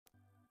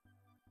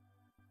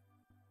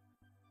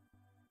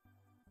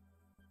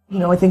You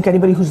know, I think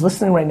anybody who's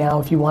listening right now,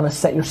 if you want to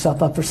set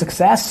yourself up for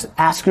success,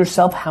 ask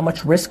yourself how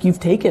much risk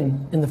you've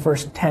taken in the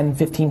first 10,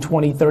 15,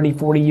 20, 30,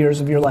 40 years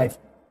of your life.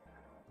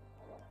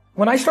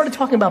 When I started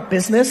talking about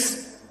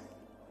business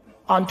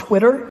on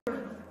Twitter,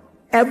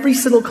 every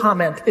single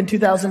comment in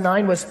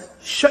 2009 was,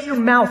 shut your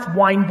mouth,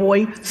 wine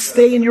boy,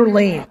 stay in your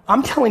lane.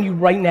 I'm telling you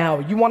right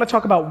now, you want to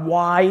talk about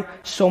why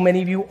so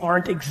many of you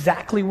aren't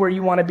exactly where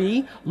you want to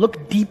be?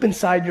 Look deep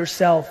inside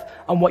yourself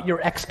on what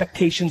your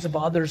expectations of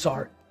others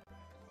are.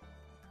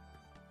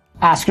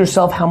 Ask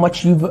yourself how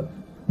much you've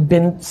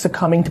been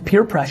succumbing to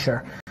peer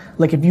pressure.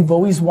 Like if you've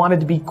always wanted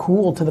to be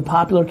cool to the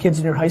popular kids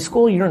in your high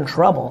school, you're in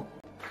trouble.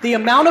 The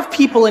amount of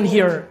people in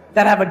here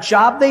that have a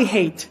job they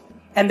hate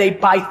and they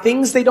buy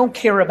things they don't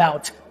care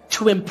about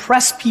to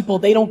impress people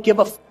they don't give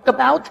a fuck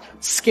about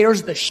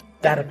scares the shit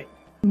out of me.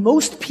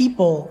 Most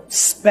people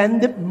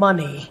spend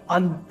money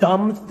on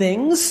dumb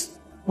things,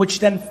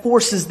 which then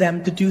forces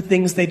them to do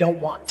things they don't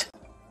want.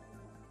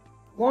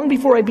 Long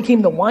before I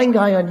became the wine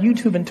guy on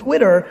YouTube and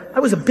Twitter, I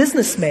was a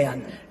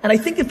businessman. And I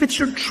think if it's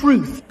your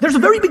truth, there's a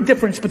very big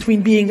difference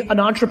between being an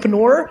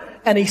entrepreneur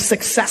and a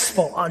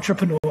successful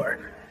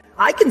entrepreneur.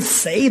 I can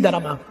say that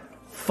I'm a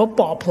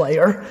football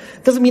player.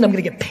 Doesn't mean I'm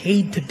going to get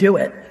paid to do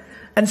it.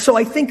 And so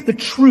I think the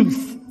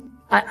truth,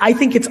 I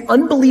think it's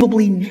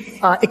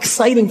unbelievably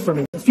exciting for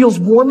me. It feels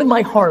warm in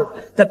my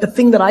heart that the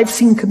thing that I've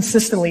seen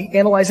consistently,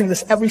 analyzing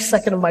this every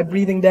second of my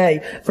breathing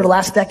day for the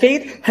last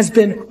decade, has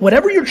been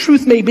whatever your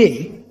truth may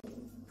be,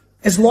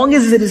 as long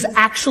as it is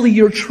actually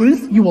your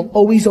truth, you will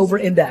always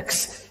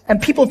over-index.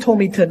 And people told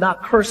me to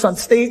not curse on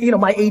stage. You know,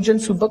 my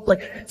agents who booked,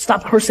 like,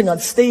 stop cursing on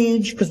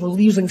stage because we're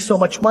losing so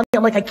much money.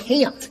 I'm like, I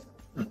can't.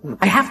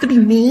 I have to be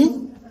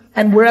me,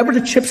 and wherever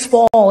the chips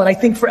fall. And I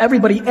think for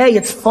everybody, A,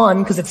 it's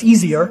fun because it's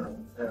easier,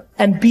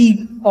 and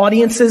B,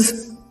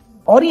 audiences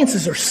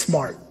are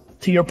smart,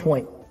 to your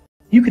point.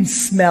 You can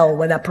smell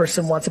when that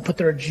person wants to put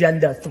their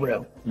agenda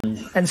through.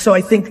 And so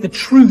I think the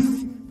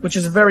truth, which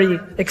is a very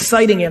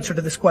exciting answer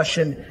to this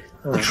question,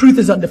 the truth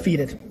is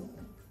undefeated.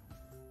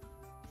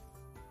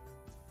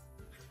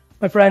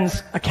 My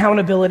friends,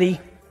 accountability,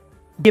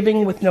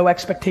 giving with no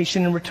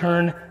expectation in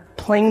return,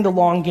 playing the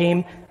long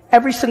game.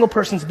 Every single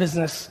person's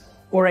business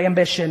or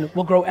ambition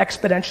will grow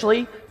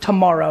exponentially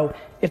tomorrow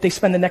if they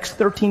spend the next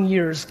 13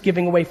 years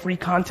giving away free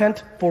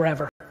content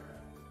forever.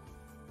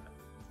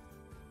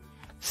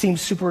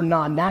 Seems super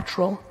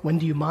non-natural. When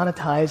do you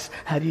monetize?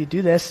 How do you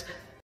do this?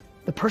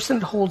 The person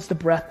that holds the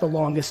breath the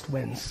longest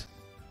wins.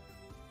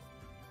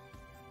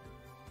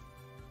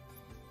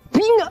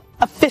 Being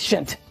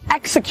efficient,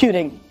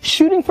 executing,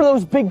 shooting for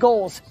those big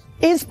goals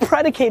is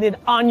predicated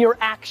on your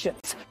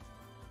actions.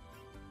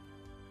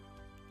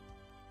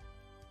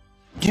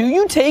 Do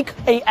you take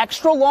an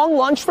extra long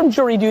lunch from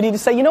jury duty to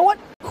say, you know what?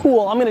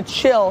 Cool, I'm going to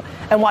chill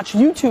and watch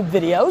YouTube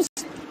videos?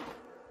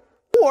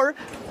 Or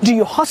do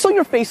you hustle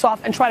your face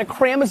off and try to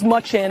cram as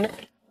much in?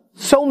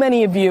 So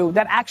many of you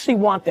that actually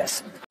want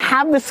this,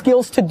 have the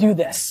skills to do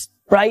this,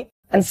 right?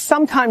 And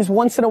sometimes,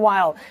 once in a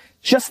while,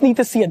 just need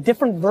to see a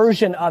different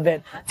version of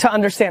it to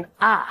understand,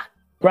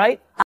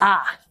 right?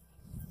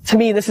 To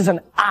me, this is an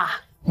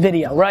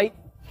video, right?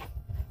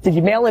 Did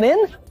you mail it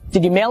in?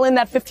 Did you mail in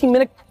that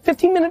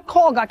 15-minute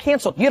call got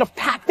canceled? You had a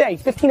packed day,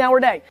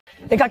 15-hour day.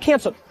 It got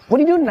canceled. What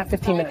are you doing in that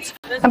 15 minutes?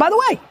 And by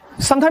the way,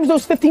 sometimes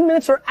those 15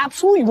 minutes are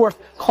absolutely worth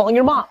calling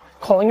your mom,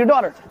 calling your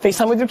daughter,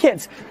 FaceTime with your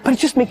kids. But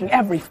it's just making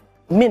every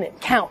minute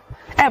count.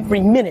 Every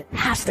minute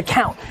has to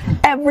count.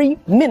 Every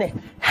minute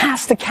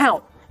has to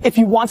count if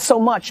you want so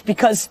much,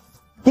 because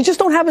you just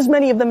don't have as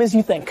many of them as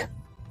you think.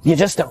 You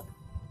just don't.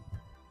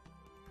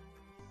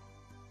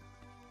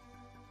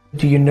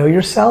 Do you know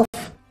yourself?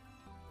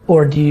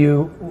 Or do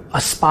you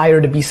aspire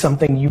to be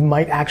something you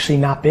might actually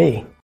not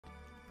be?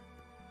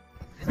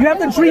 You have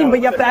the dream, but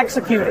you have to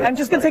execute it. And it's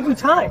just going to take you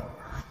time.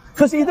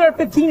 Because either at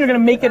 15, you're going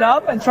to make it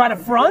up and try to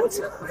front,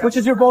 which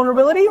is your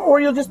vulnerability, or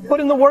you'll just put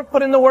in the work,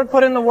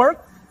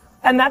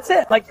 and that's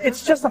it. Like,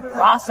 it's just a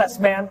process,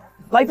 man.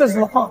 Life is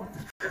long.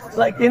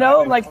 Like, you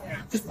know, like,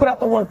 just put out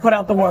the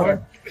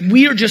work.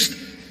 We are just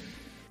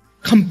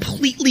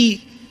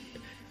completely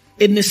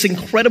in this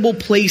incredible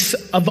place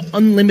of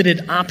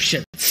unlimited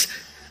options.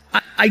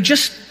 I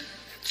just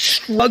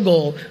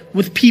struggle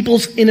with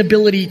people's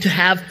inability to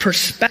have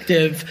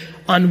perspective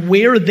on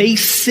where they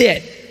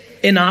sit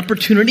in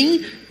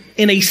opportunity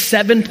in a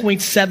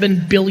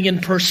 7.7 billion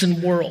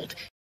person world.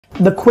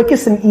 The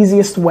quickest and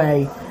easiest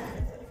way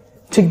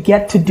to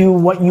get to do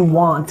what you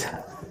want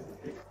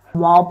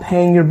while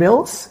paying your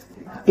bills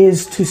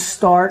is to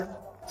start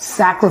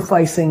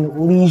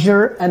sacrificing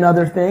leisure and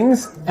other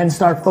things and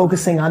start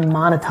focusing on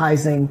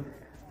monetizing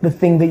the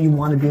thing that you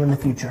want to do in the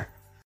future.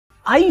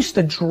 I used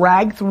to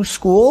drag through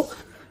school.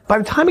 By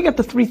the time I got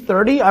to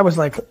 3:30, I was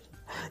like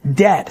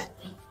dead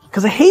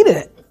because I hated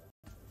it.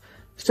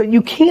 So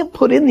you can't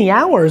put in the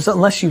hours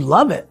unless you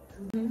love it.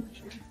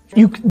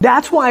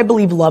 That's why I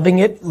believe loving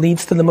it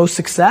leads to the most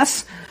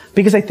success,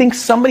 because I think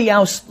somebody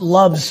else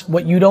loves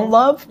what you don't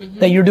love,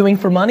 that you're doing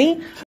for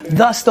money.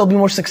 Thus, they'll be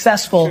more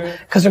successful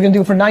because they're going to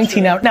do it for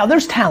 19 hours. Now,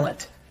 there's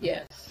talent.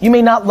 Yes. You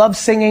may not love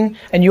singing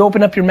and you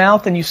open up your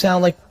mouth and you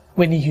sound like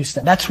Whitney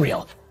Houston. That's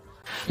real.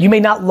 You may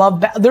not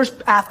love, there's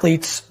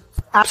athletes,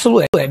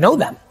 absolutely, I know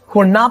them,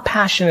 who are not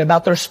passionate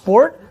about their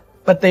sport,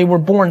 but they were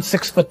born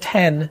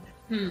 6'10"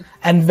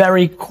 and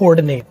very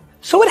coordinated.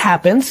 So it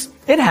happens.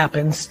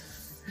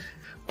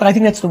 But I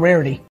think that's the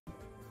rarity.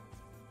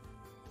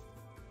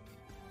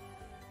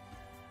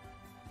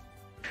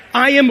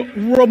 I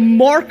am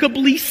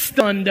remarkably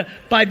stunned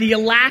by the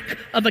lack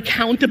of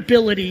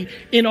accountability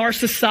in our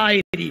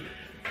society.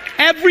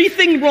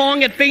 Everything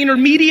wrong at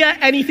VaynerMedia,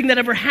 anything that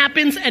ever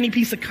happens, any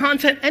piece of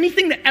content,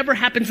 anything that ever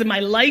happens in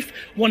my life,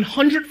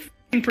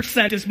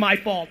 100% is my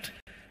fault.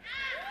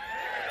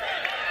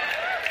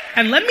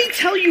 And let me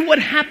tell you what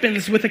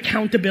happens with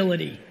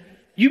accountability.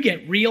 You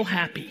get real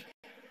happy.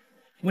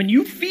 When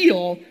you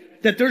feel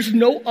that there's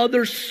no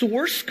other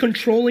source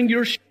controlling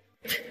your shit,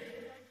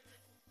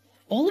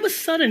 all of a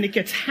sudden it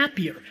gets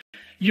happier.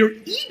 Your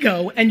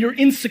ego and your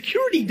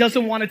insecurity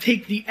doesn't want to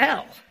take the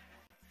L.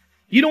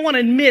 You don't want to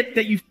admit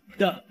that you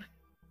f***ed up.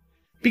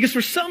 Because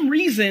for some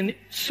reason,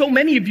 so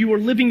many of you are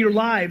living your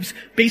lives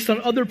based on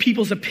other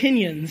people's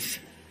opinions.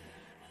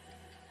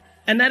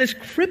 And that is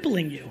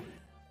crippling you.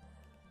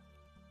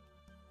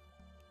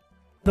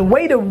 The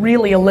way to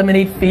really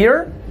eliminate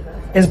fear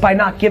is by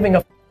not giving a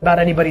f*** about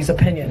anybody's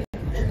opinion.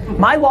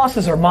 My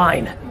losses are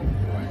mine.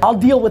 I'll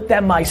deal with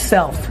them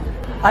myself.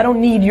 I don't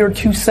need your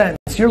 2 cents.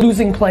 You're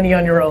losing plenty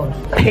on your own.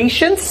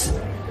 Patience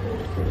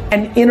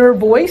and inner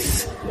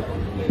voice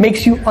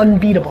makes you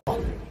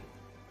unbeatable.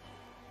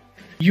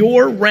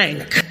 Your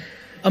rank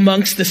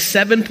amongst the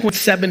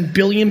 7.7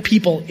 billion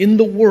people in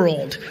the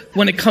world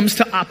when it comes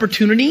to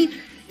opportunity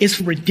is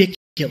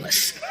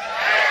ridiculous.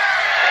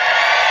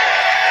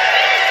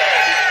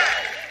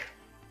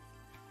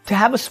 To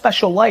have a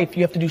special life,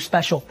 you have to do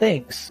special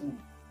things.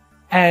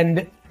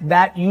 And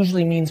that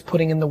usually means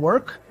putting in the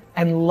work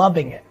and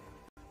loving it.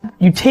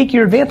 You take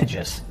your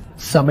advantages.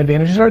 Some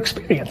advantages are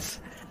experience.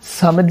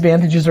 Some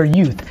advantages are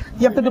youth.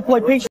 You have to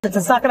deploy patience.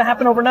 It's not going to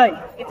happen overnight.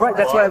 Right,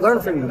 that's what I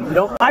learned from you. You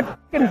don't I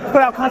put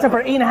out content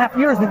for 8.5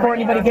 years before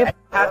anybody gave.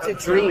 have to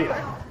dream.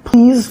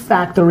 Please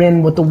factor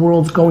in what the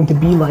world's going to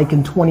be like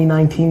in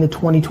 2019 to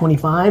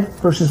 2025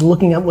 versus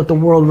looking at what the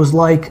world was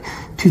like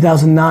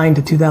 2009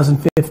 to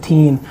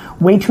 2015.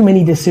 Way too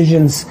many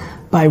decisions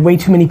by way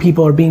too many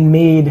people are being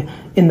made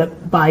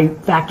by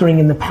factoring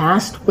in the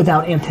past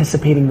without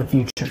anticipating the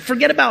future.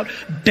 Forget about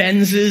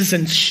Benzes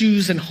and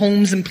shoes and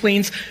homes and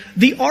planes.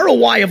 The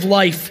ROI of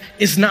life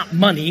is not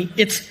money,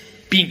 it's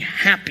being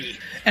happy.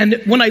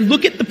 And when I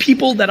look at the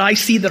people that I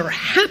see that are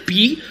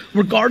happy,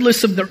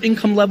 regardless of their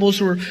income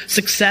levels or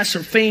success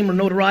or fame or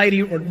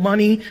notoriety or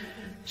money,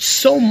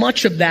 so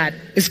much of that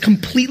is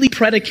completely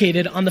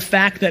predicated on the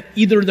fact that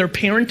either their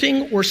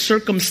parenting or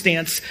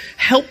circumstance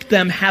helped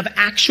them have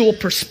actual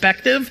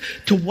perspective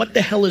to what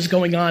the hell is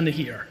going on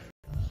here.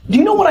 Do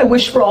you know what I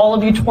wish for all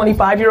of you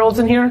 25-year-olds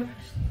in here?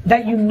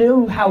 That you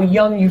knew how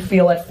young you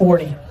feel at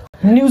 40.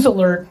 News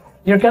alert,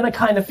 you're going to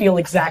kind of feel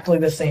exactly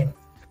the same.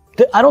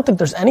 I don't think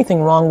there's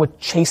anything wrong with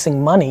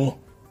chasing money.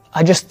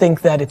 I just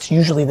think that it's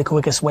usually the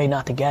quickest way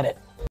not to get it.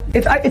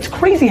 It's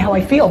crazy how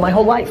I feel my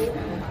whole life.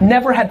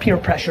 Never had peer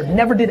pressure.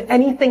 Never did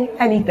anything,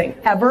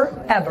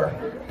 ever,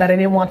 that I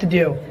didn't want to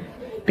do.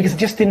 Because I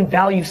just didn't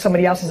value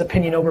somebody else's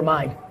opinion over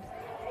mine.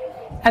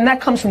 And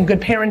that comes from good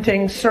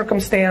parenting,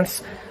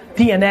 circumstance,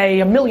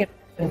 DNA, a million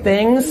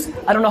things.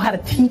 I don't know how to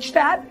teach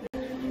that.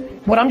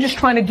 What I'm just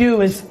trying to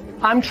do is,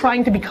 I'm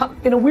trying to become,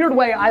 in a weird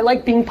way, I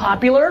like being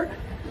popular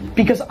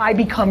because I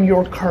become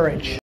your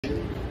courage.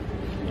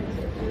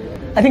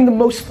 I think the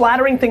most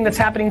flattering thing that's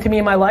happening to me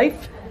in my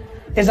life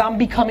is I'm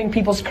becoming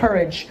people's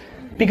courage.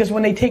 Because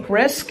when they take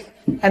risk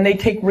and they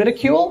take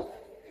ridicule,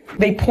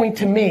 they point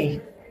to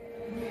me.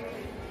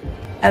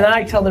 And then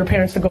I tell their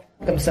parents to go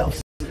f***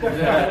 themselves.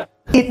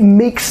 It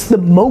makes the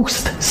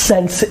most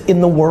sense in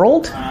the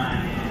world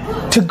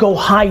to go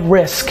high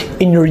risk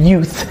in your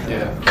youth.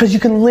 Because you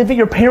can live at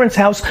your parents'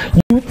 house,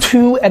 you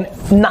two and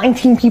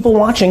 19 people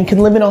watching can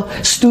live in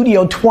a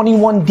studio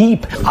 21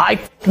 deep. I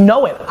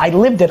know it, I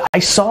lived it, I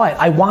saw it,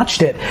 I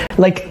watched it.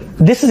 Like,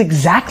 this is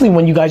exactly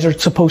when you guys are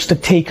supposed to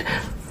take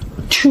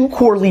 2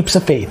 core leaps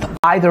of faith.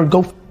 Either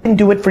go and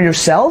do it for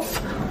yourself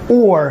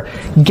or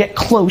get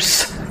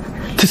close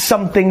to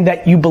something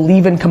that you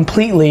believe in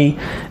completely.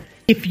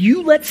 If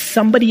you let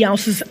somebody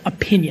else's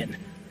opinion,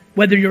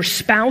 whether your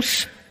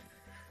spouse,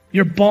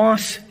 your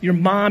boss, your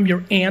mom,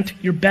 your aunt,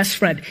 your best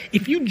friend,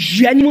 if you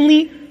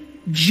genuinely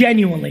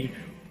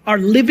are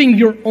living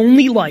your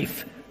only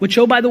life, which,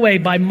 oh, by the way,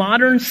 by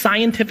modern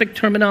scientific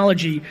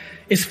terminology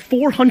is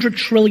 400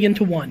 trillion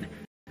to 1.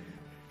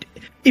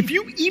 If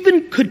you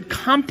even could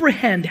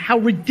comprehend how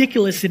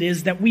ridiculous it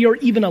is that we are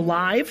even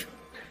alive,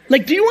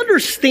 like, do you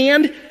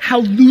understand how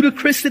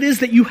ludicrous it is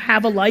that you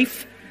have a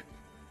life?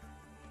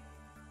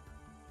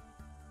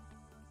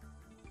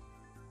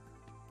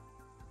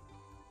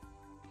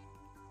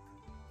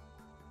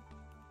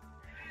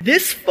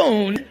 This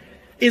phone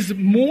is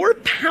more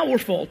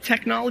powerful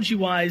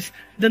technology-wise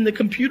than the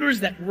computers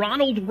that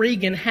Ronald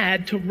Reagan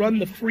had to run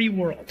the free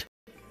world.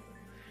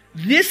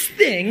 This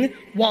thing,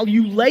 while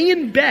you lay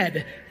in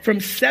bed from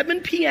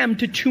 7 p.m.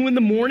 to 2 in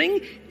the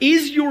morning,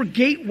 is your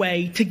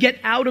gateway to get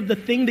out of the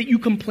thing that you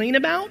complain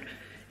about.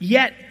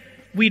 Yet,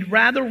 we'd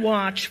rather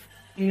watch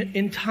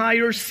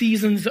entire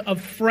seasons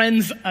of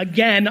Friends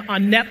again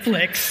on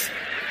Netflix.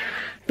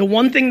 The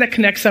one thing that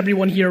connects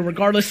everyone here,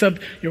 regardless of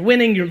you're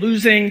winning, you're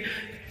losing,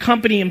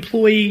 company,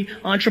 employee,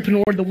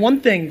 entrepreneur, the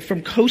one thing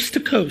from coast to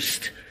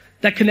coast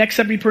that connects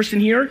every person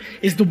here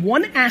is the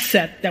one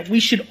asset that we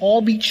should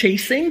all be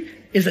chasing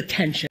is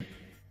attention.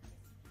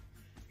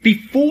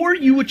 Before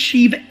you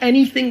achieve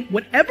anything,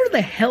 whatever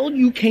the hell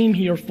you came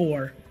here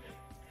for,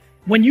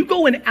 when you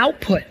go and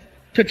output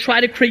to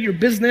try to create your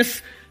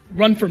business,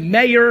 run for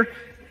mayor,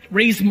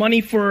 raise money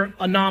for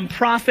a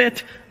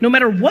nonprofit, no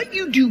matter what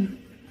you do,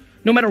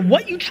 no matter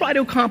what you try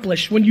to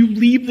accomplish when you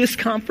leave this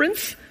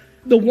conference,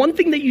 the one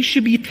thing that you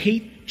should be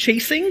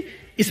chasing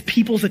is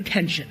people's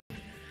attention.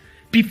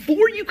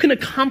 Before you can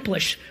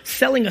accomplish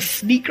selling a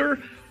sneaker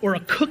or a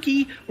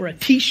cookie or a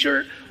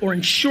t-shirt or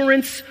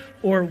insurance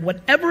or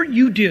whatever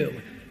you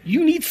do,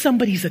 you need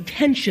somebody's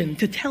attention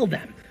to tell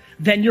them.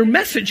 Then your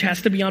message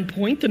has to be on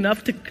point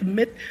enough to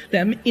commit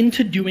them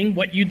into doing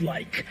what you'd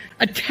like.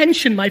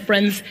 Attention, my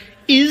friends,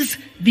 is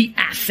the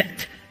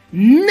asset.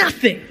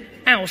 Nothing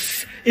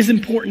else is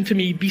important to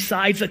me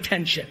besides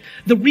attention.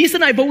 The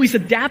reason I've always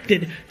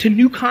adapted to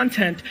new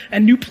content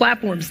and new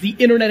platforms, the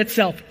internet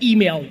itself,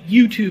 email,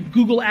 YouTube,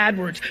 Google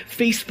AdWords,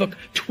 Facebook,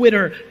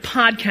 Twitter,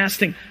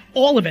 podcasting,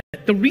 all of it.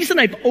 The reason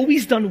I've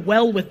always done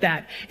well with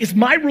that is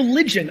my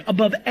religion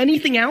above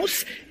anything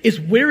else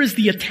is where is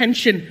the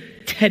attention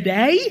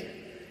today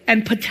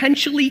and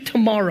potentially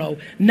tomorrow,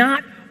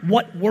 not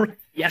what worked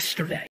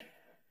yesterday.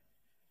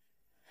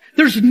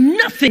 There's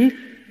nothing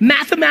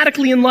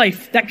mathematically in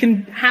life that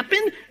can happen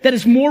that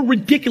is more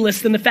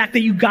ridiculous than the fact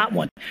that you got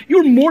one.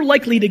 You're more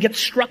likely to get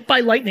struck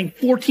by lightning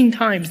 14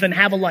 times than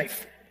have a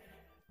life.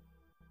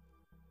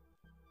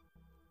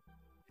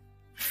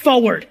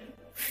 Forward,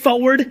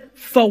 forward,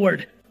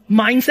 forward.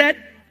 Mindset,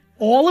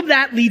 all of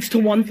that leads to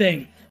one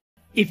thing.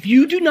 If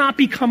you do not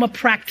become a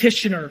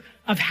practitioner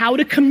of how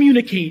to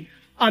communicate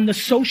on the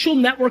social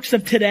networks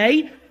of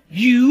today,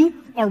 you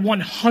are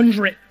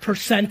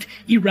 100%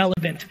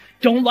 irrelevant.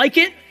 Don't like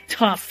it?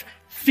 Tough.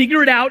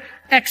 Figure it out,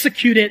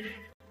 execute it.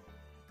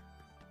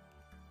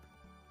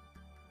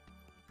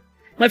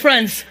 My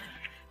friends,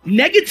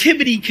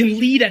 negativity can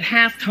lead at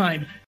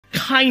halftime.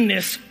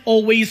 Kindness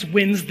always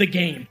wins the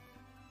game.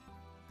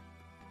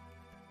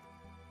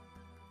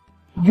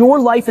 Your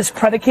life is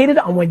predicated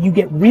on when you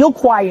get real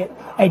quiet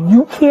and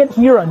you can't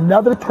hear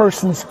another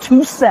person's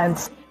 2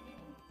 cents.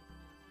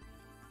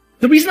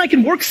 The reason I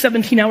can work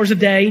 17 hours a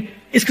day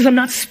is because I'm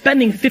not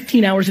spending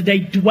 15 hours a day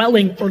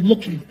dwelling or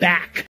looking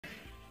back.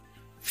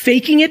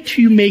 Faking it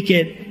till you make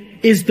it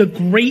is the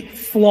great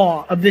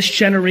flaw of this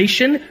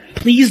generation.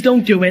 Please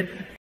don't do it.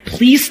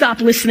 Please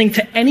stop listening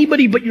to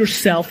anybody but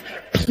yourself.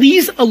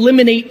 Please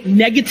eliminate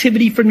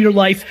negativity from your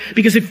life,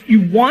 because if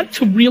you want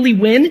to really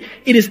win,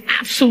 it is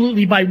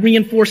absolutely by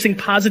reinforcing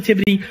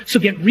positivity. So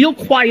get real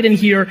quiet in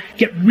here,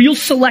 get real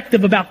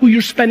selective about who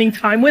you're spending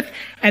time with,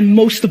 and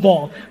most of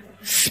all,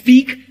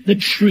 speak the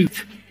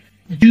truth.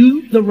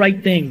 Do the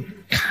right thing.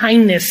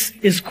 Kindness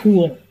is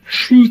cool.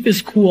 Truth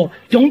is cool.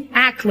 Don't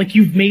act like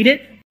you've made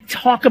it.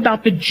 Talk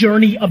about the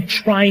journey of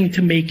trying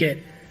to make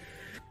it.